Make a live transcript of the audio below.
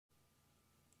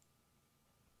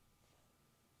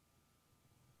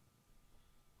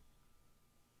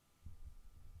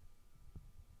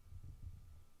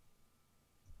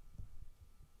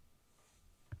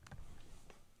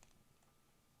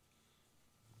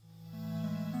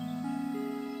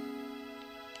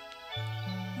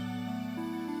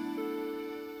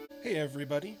Hey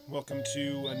everybody, welcome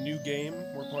to a new game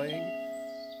we're playing.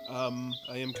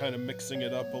 I am kind of mixing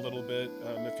it up a little bit.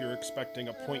 If you're expecting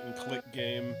a point-and-click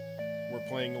game, we're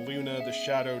playing Luna the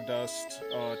Shadow Dust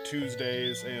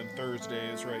Tuesdays and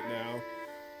Thursdays right now.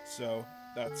 So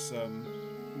that's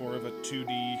more of a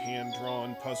 2D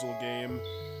hand-drawn puzzle game.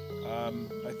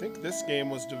 I think this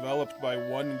game was developed by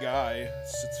one guy.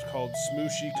 It's called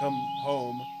Smushi Come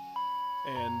Home.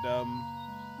 And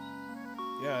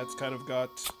yeah, it's kind of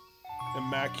got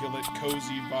Immaculate,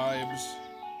 cozy vibes.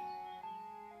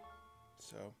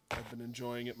 So, I've been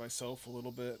enjoying it myself a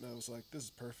little bit, and I was like, this is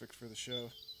perfect for the show.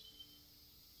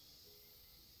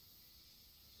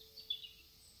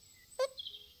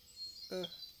 I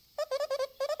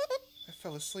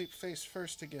fell asleep face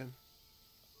first again.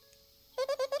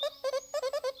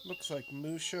 Looks like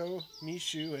Musho,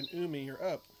 Mishu, and Umi are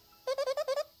up.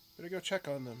 Better go check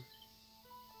on them.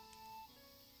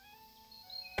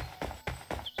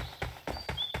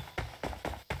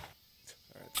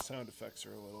 Alright, the sound effects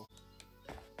are a little...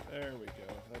 There we go,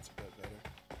 that's a bit better.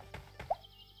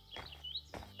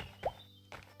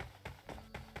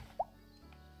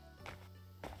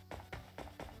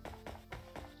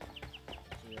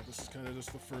 So yeah, this is kind of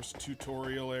just the first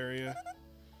tutorial area.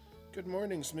 Good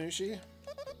morning, Smushi.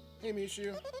 Hey,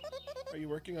 Mishu. Are you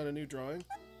working on a new drawing?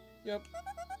 Yep.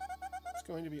 It's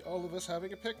going to be all of us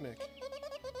having a picnic.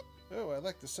 Oh, I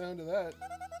like the sound of that.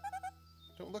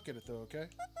 Don't look at it, though, okay?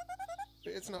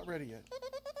 It's not ready yet.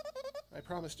 I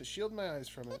promise to shield my eyes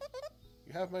from it.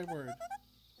 You have my word.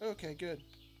 Okay, good.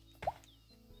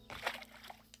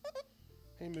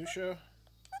 Hey, Musho.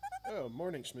 Oh,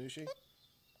 morning, Smushi.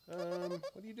 What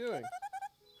are you doing?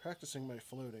 Practicing my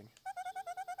floating.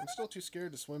 I'm still too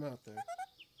scared to swim out there.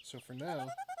 So for now,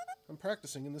 I'm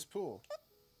practicing in this pool.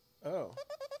 Oh.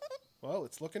 Well,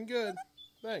 it's looking good.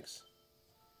 Thanks.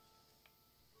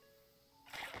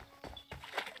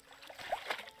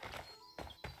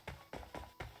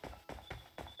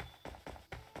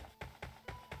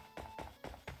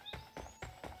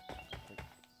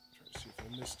 Try to see if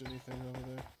I missed anything over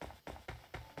there.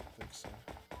 I don't think so.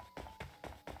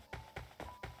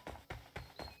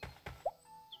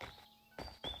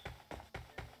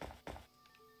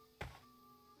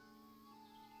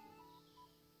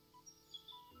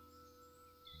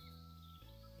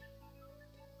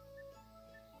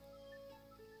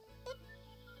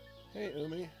 Hey,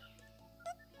 Umi.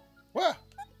 Wah!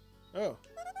 Oh.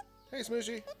 Hey,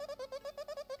 Smushi.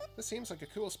 This seems like a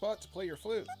cool spot to play your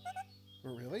flute.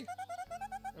 Oh, really?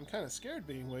 I'm kind of scared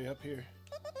being way up here.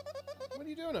 What are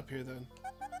you doing up here, then?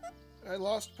 I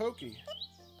lost Pokey.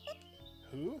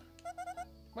 Who?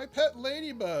 My pet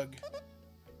ladybug!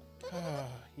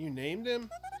 You named him?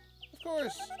 Of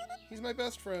course! He's my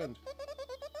best friend.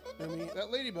 Umi,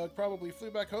 that ladybug probably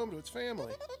flew back home to its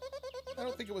family. I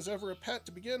don't think it was ever a pet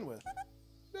to begin with.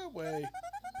 No way.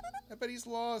 I bet he's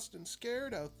lost and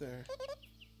scared out there.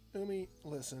 Umi,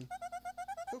 listen.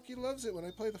 Pokey loves it when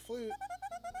I play the flute.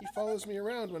 He follows me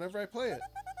around whenever I play it.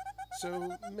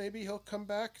 So maybe he'll come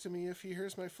back to me if he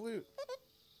hears my flute.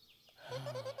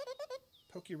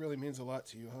 Pokey really means a lot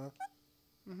to you, huh?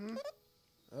 Mm-hmm.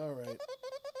 Alright.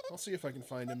 I'll see if I can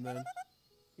find him then.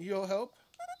 You'll help?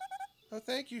 Oh,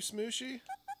 thank you, Smushi.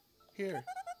 Here,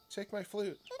 take my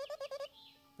flute.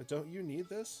 But don't you need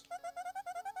this?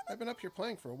 I've been up here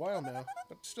playing for a while now,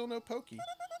 but still no Pokey.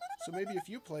 So maybe if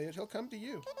you play it, he'll come to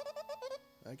you.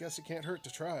 I guess it can't hurt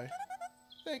to try.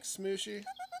 Thanks, Smushi.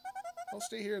 I'll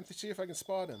stay here and see if I can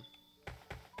spot him.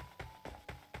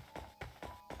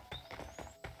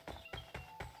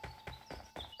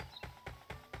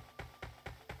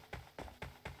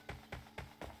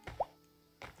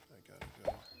 I gotta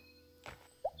go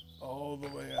all the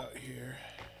way out here.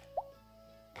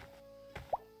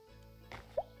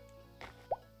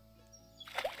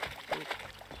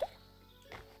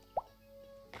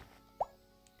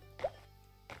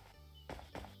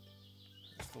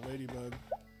 The ladybug.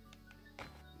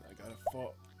 I gotta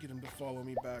get him to follow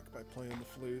me back by playing the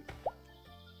flute.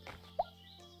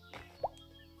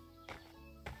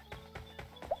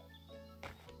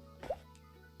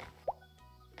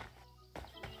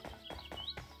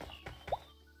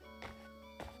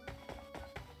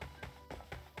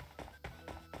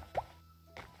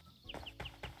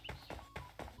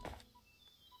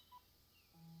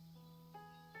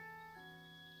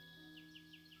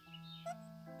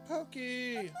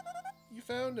 Pokey! You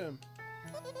found him.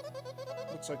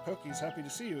 Looks like Pokey's happy to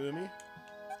see you, Umi.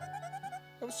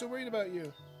 I was so worried about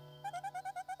you.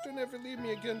 Don't ever leave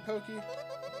me again, Pokey.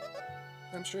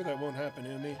 I'm sure that won't happen,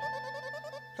 Umi.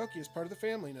 Pokey is part of the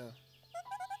family now.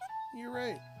 You're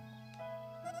right.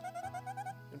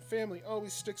 And family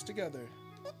always sticks together.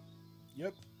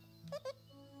 Yep.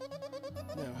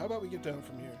 Now, how about we get down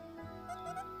from here?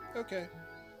 Okay.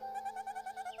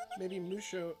 Maybe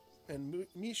Musho and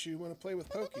Mishu want to play with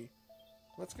Pokey.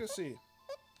 Let's go see.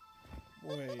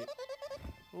 Wait.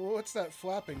 What's that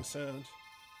flapping sound?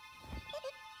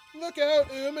 Look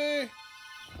out, Umi!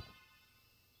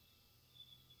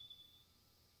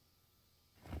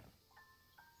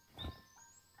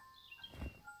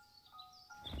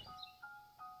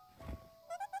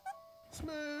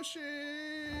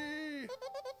 Smushi!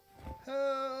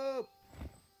 Help!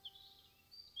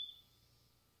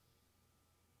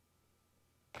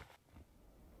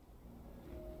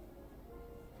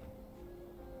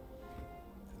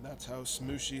 And that's how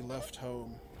Smushi left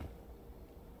home.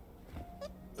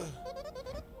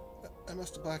 I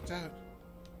must have blacked out.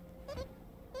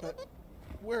 But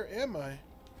where am I?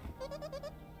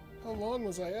 How long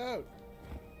was I out?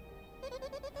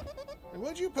 And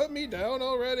would you put me down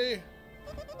already?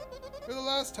 For the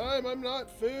last time, I'm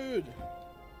not food.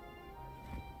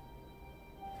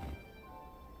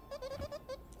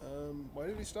 Why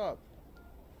did he stop?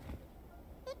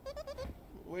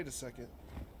 Wait a second.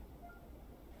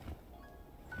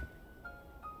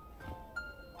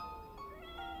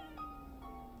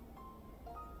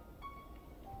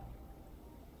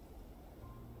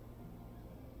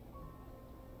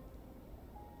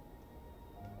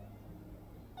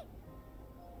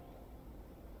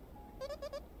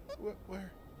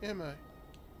 Where am I?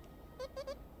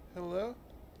 Hello?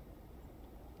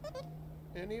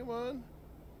 Anyone?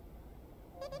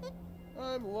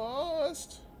 I'm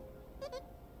lost!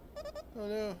 Oh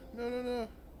no, no, no, no.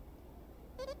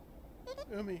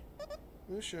 Umi,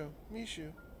 Musho,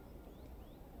 Mishu.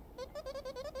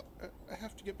 I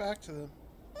have to get back to them.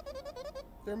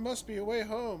 There must be a way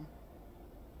home.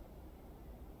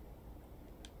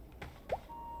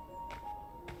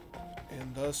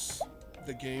 And thus,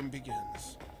 the game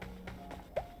begins.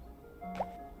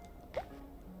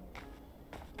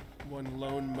 One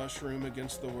lone mushroom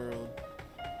against the world.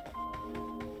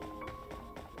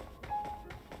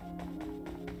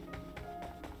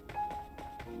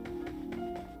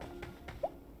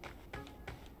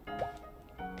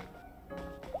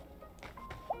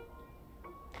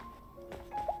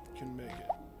 Can make it.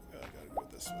 I gotta go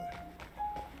this way.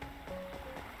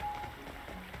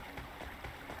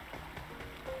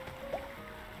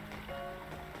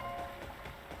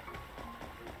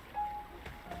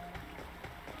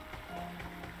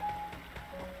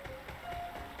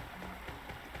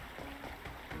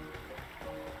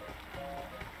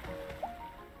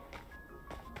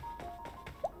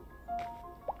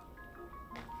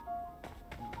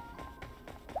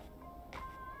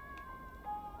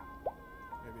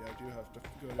 I do have to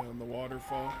go down the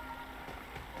waterfall.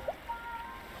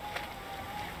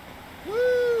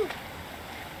 Woo!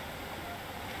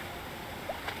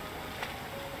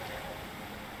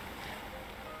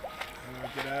 How do I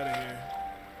get out of here?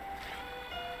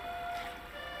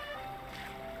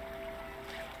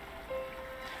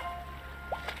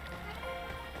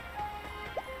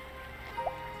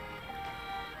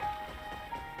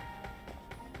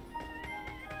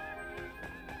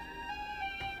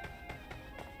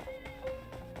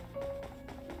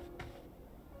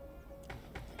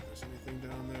 Anything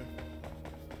down there?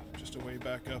 Just a way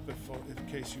back up in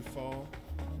case you fall.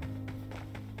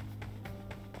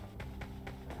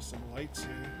 There's some lights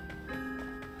here.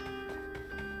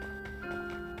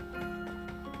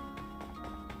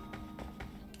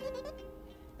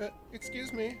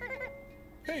 Excuse me.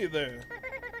 Hey there.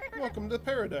 Welcome to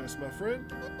paradise, my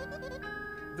friend.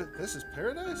 This is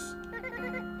paradise?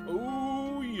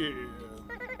 Oh yeah.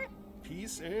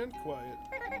 Peace and quiet.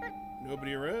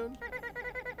 Nobody around.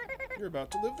 You're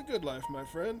about to live the good life, my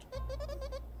friend.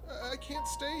 I can't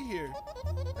stay here.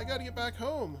 I gotta get back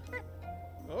home.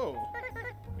 Oh,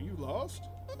 are you lost?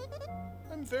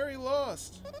 I'm very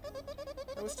lost.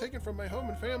 I was taken from my home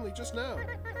and family just now.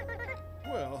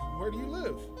 Well, where do you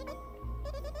live?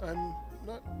 I'm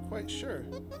not quite sure,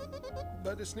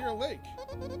 but it's near a lake.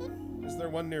 Is there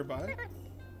one nearby?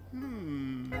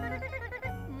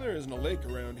 There isn't a lake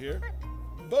around here,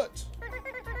 but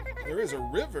there is a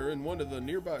river in one of the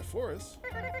nearby forests.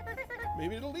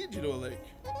 Maybe it'll lead you to a lake.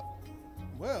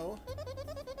 Well,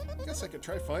 I guess I could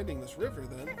try finding this river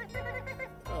then.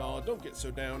 Oh, don't get so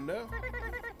down now.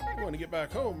 You want to get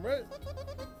back home, right?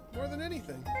 More than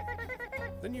anything.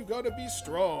 Then you gotta be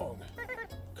strong,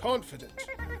 confident,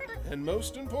 and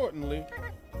most importantly,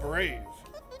 brave.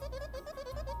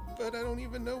 But I don't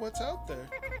even know what's out there.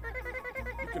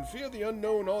 You can fear the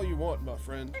unknown all you want, my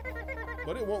friend,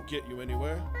 but it won't get you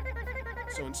anywhere.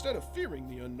 So instead of fearing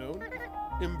the unknown,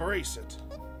 embrace it.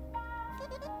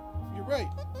 You're right.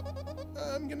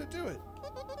 I'm gonna do it.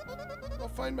 I'll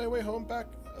find my way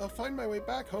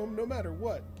back home no matter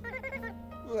what.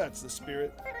 Well, that's the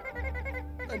spirit.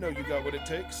 I know you got what it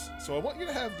takes, so I want you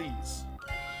to have these.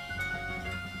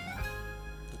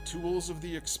 The tools of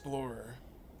the explorer.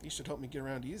 These should help me get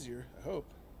around easier, I hope.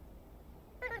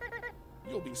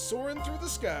 You'll be soaring through the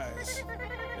skies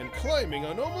and climbing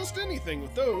on almost anything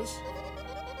with those.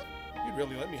 You'd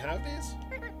really let me have these?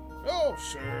 Oh,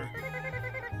 sure.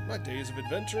 My days of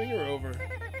adventuring are over.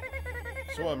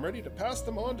 So I'm ready to pass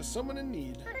them on to someone in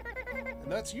need.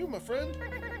 And that's you, my friend.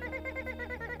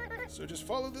 So just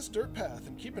follow this dirt path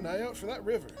and keep an eye out for that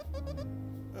river.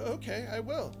 Okay, I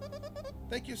will.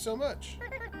 Thank you so much.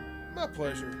 My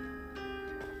pleasure.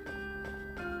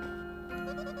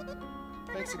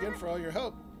 Thanks again for all your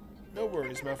help. No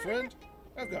worries, my friend.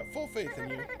 I've got full faith in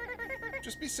you.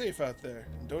 Just be safe out there,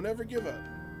 and don't ever give up.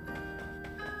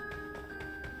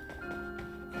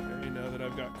 Okay, now that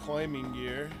I've got climbing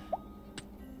gear,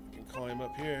 I can climb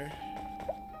up here.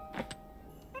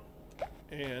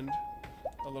 And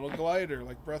a little glider,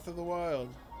 like Breath of the Wild.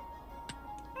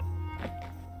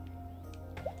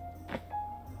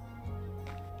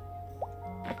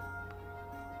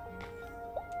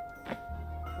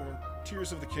 Or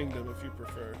Tears of the Kingdom, if you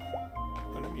prefer.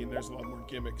 But I mean, there's a lot more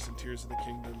gimmicks in Tears of the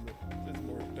Kingdom that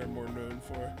they're more known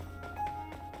for.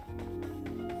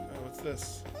 Oh, what's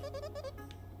this?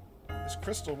 This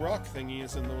crystal rock thingy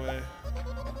is in the way.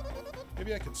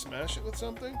 Maybe I can smash it with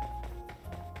something?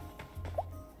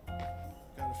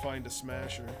 Gotta find a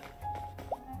smasher.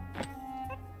 Alright,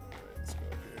 let's go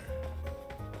up here.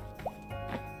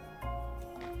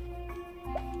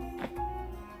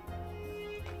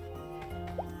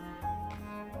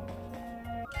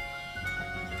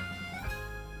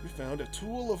 We found a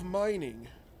tool of mining.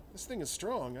 This thing is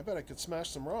strong. I bet I could smash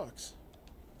some rocks.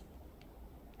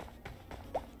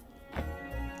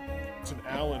 It's an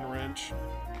Allen wrench.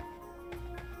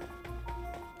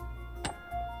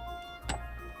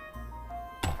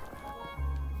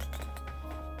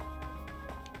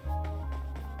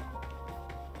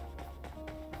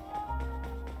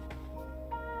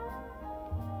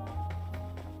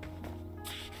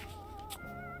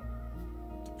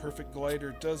 Perfect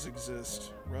glider does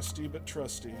exist. Rusty but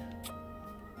trusty.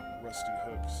 Rusty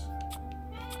hooks.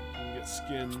 You can get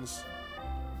skins.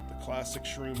 The classic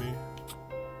shroomy.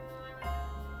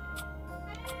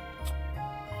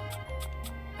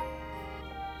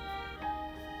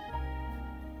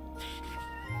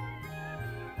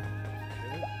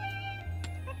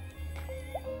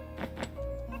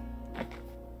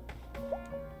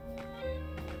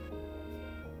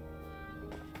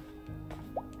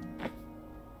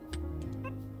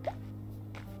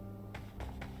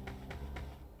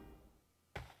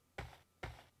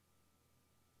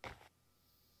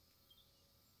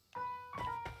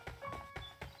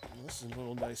 This is a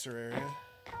little nicer area.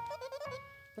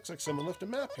 Looks like someone left a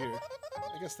map here.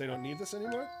 I guess they don't need this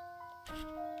anymore.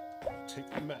 Take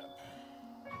the map.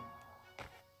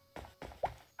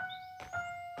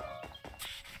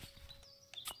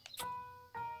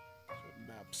 So it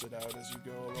maps it out as you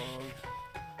go along.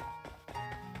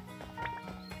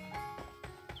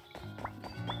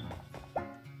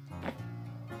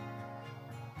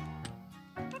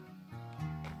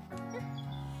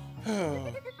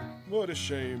 Oh, what a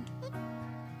shame.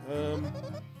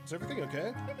 Is everything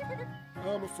okay?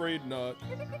 I'm afraid not.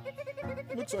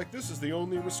 Looks like this is the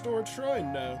only restored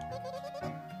shrine now.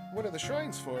 What are the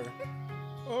shrines for?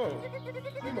 Oh,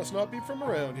 you must not be from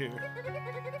around here.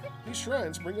 These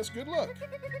shrines bring us good luck.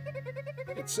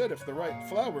 It's said if the right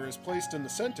flower is placed in the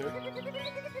center,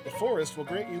 the forest will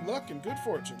grant you luck and good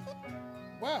fortune.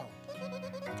 Wow,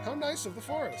 how nice of the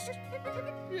forest.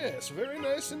 Yes, very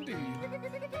nice indeed.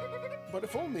 But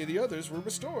if only the others were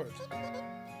restored.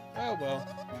 Ah well,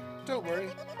 don't worry.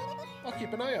 I'll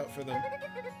keep an eye out for them.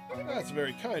 That's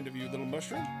very kind of you, little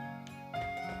mushroom.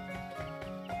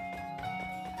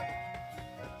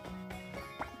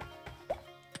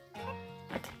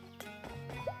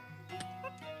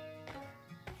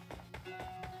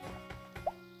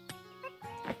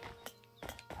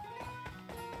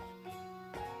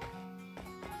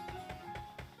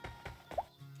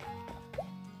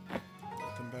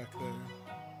 Nothing back there.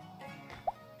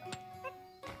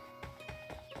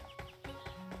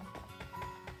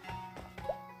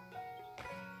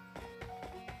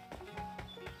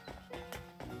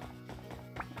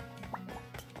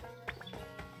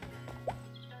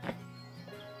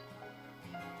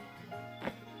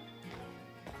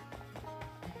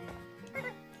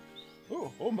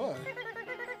 Oh my.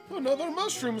 Another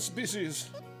mushroom species.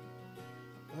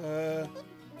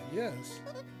 Yes.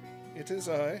 It is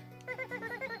I.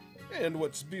 And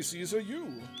what species are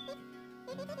you?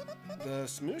 The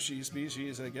Smushi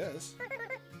species, I guess.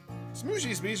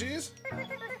 Smushi species?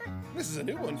 This is a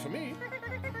new one for me.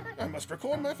 I must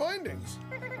record my findings.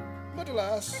 But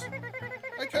alas,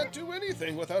 I can't do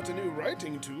anything without a new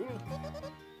writing tool.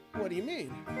 What do you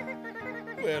mean?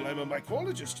 Well, I'm a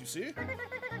mycologist, you see,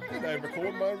 and I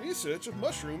record my research of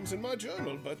mushrooms in my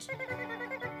journal, but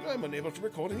I'm unable to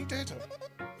record any data.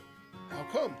 How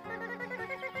come?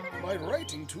 My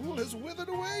writing tool has withered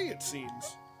away, it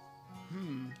seems.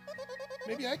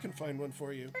 Maybe I can find one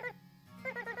for you.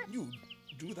 You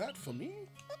do that for me?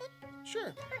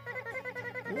 Sure.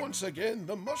 Once again,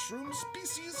 the mushroom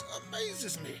species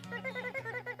amazes me.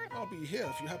 I'll be here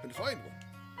if you happen to find one.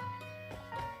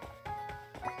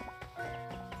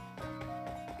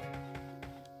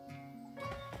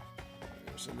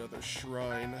 There's another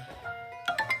shrine.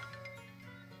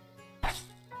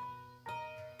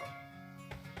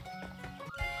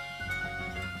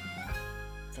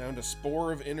 Found a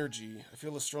spore of energy. I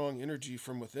feel a strong energy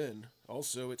from within.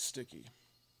 Also, it's sticky.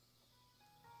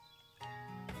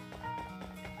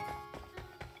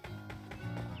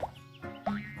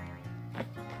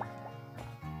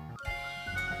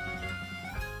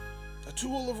 A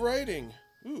tool of writing.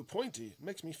 Ooh, pointy. It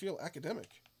makes me feel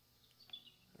academic.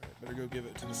 Alright, better go give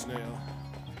it to the snail.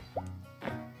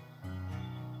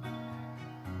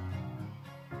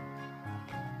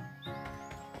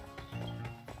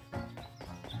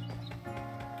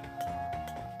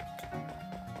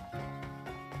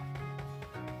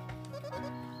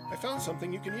 I found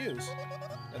something you can use.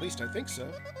 At least I think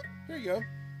so. Here you go.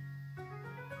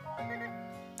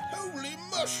 Holy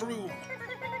mushroom!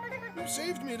 You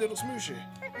saved me, little Smushi.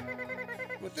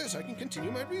 With this, I can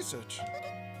continue my research.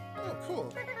 Oh,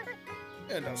 cool.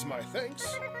 And as my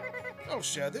thanks, I'll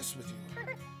share this with you.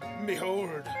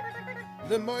 Behold,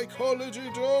 the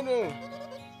Mycology Journal.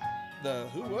 The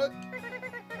who what?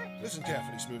 Listen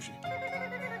carefully, Smushi.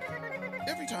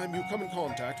 Every time you come in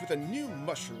contact with a new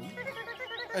mushroom,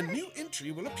 a new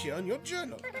entry will appear in your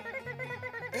journal.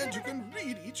 And you can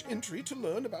read each entry to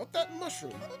learn about that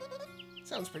mushroom.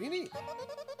 Sounds pretty neat.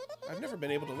 I've never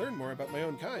been able to learn more about my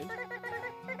own kind.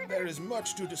 There is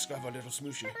much to discover, little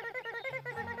Smushi.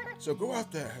 So go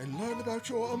out there and learn about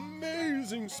your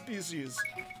amazing species.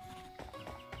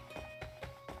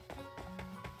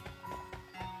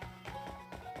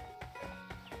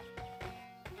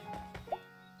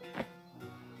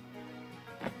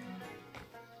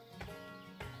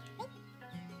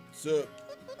 Sup?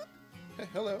 Hey,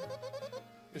 hello.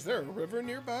 Is there a river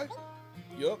nearby?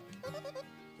 Yup.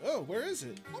 Oh, where is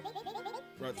it?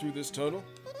 Right through this tunnel.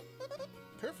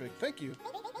 Perfect, thank you.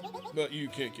 But you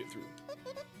can't get through.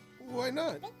 Why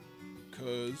not?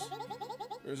 'Cause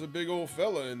there's a big old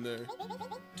fella in there,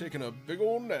 taking a big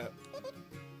old nap.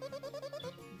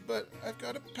 But I've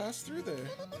got to pass through there.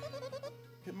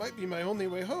 It might be my only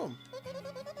way home.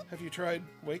 Have you tried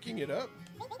waking it up?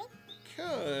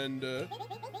 Kinda.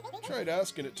 Tried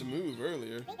asking it to move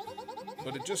earlier,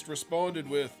 but it just responded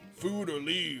with, "Food or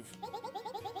leave."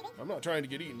 I'm not trying to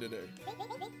get eaten today.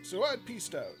 So I'd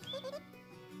peaced out.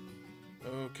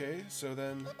 Okay, so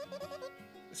then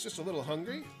it's just a little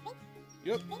hungry?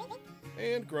 Yup.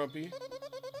 And grumpy.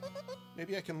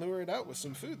 Maybe I can lure it out with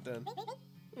some food then.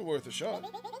 Worth a shot.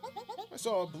 I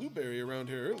saw a blueberry around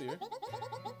here earlier.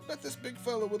 Bet this big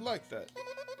fella would like that.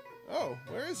 Oh,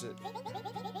 where is it?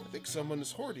 I think someone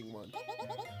is hoarding one.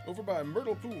 Over by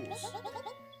Myrtle Pools.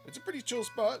 It's a pretty chill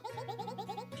spot.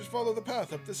 Just follow the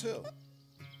path up this hill.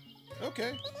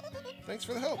 Okay. Thanks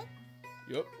for the help.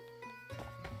 Yup.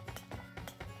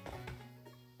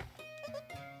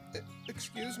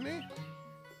 Excuse me?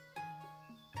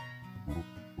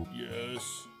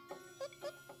 Yes.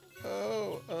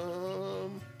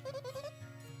 Oh,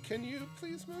 can you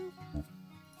please move?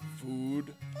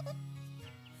 Food.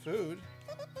 Food?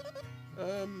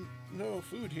 No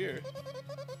food here.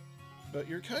 But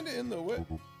you're kinda in the way.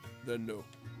 Then no.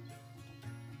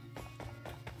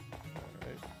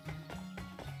 Alright.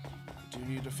 Do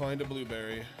need to find a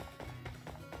blueberry.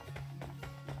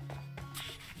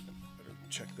 Better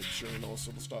check the journal so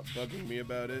it'll stop bugging me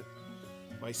about it.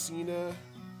 Mycena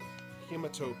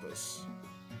hematopus.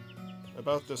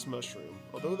 About this mushroom.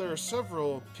 Although there are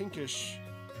several pinkish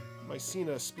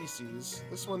Mycena species,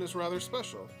 this one is rather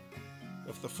special.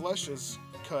 If the flesh is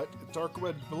cut, dark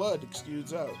red blood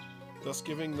exudes out, thus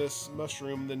giving this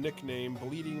mushroom the nickname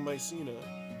Bleeding Mycena.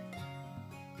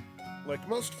 Like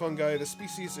most fungi, the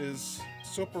species is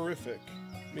soporific,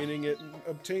 meaning it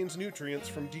obtains nutrients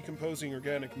from decomposing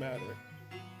organic matter.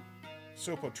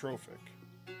 Sopotrophic.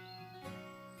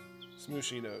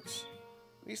 Smushi notes.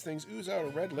 These things ooze out a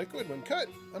red liquid when cut.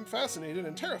 I'm fascinated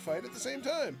and terrified at the same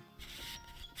time.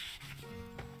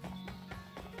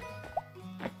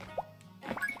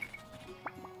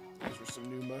 Those are some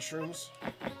new mushrooms.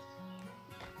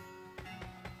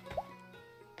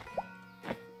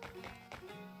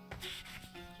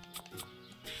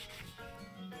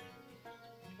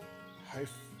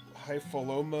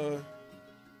 Hypholoma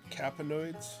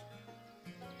capanoids.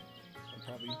 I'm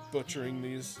probably butchering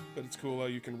these, but it's cool how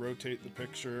you can rotate the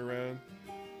picture around.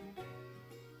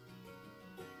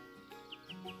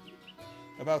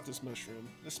 About this mushroom.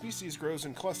 The species grows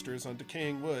in clusters on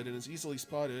decaying wood and is easily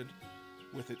spotted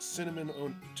with its cinnamon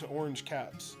to orange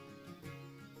caps.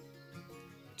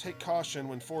 Take caution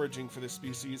when foraging for this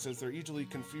species, as they're easily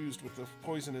confused with the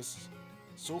poisonous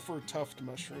sulfur tuft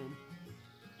mushroom.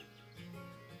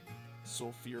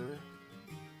 Sulfur.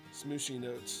 Smushi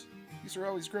notes. These are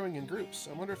always growing in groups.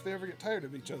 I wonder if they ever get tired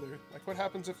of each other. Like, what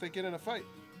happens if they get in a fight?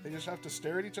 They just have to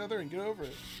stare at each other and get over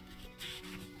it.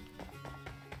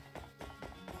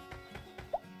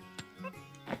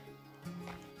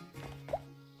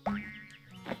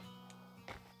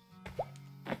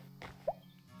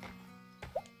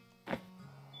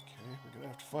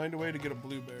 Find a way to get a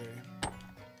blueberry.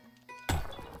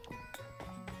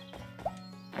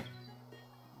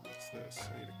 What's this?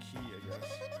 I need a key, I guess.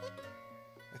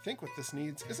 I think what this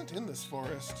needs isn't in this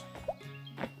forest.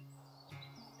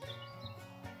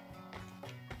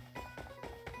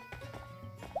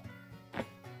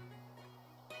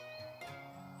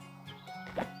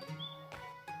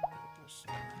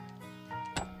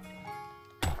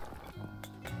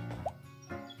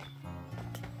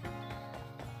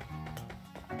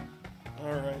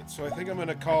 Alright, so I think I'm going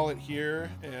to call it here,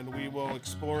 and we will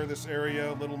explore this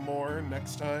area a little more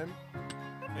next time,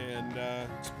 and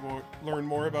learn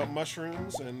more about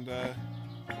mushrooms, and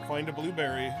find a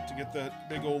blueberry to get that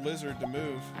big old lizard to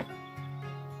move.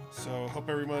 So, hope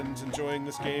everyone's enjoying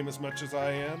this game as much as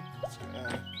I am. It's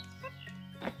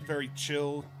a very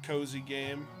chill, cozy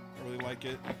game. I really like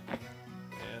it.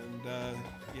 And,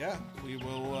 yeah, we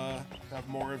will have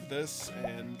more of this,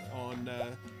 and on...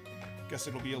 guess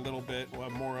it'll be a little bit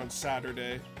more on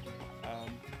Saturday.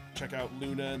 Check out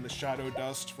Luna and the Shadow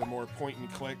Dust for more point and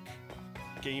click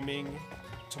gaming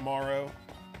tomorrow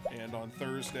and on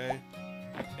Thursday.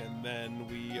 And then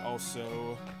we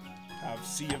also have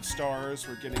Sea of Stars.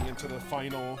 We're getting into the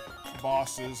final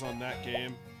bosses on that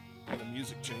game, and the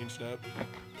music changed up.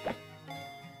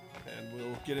 And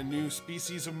we'll get a new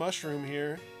species of mushroom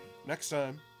here next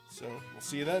time. So we'll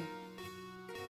see you then.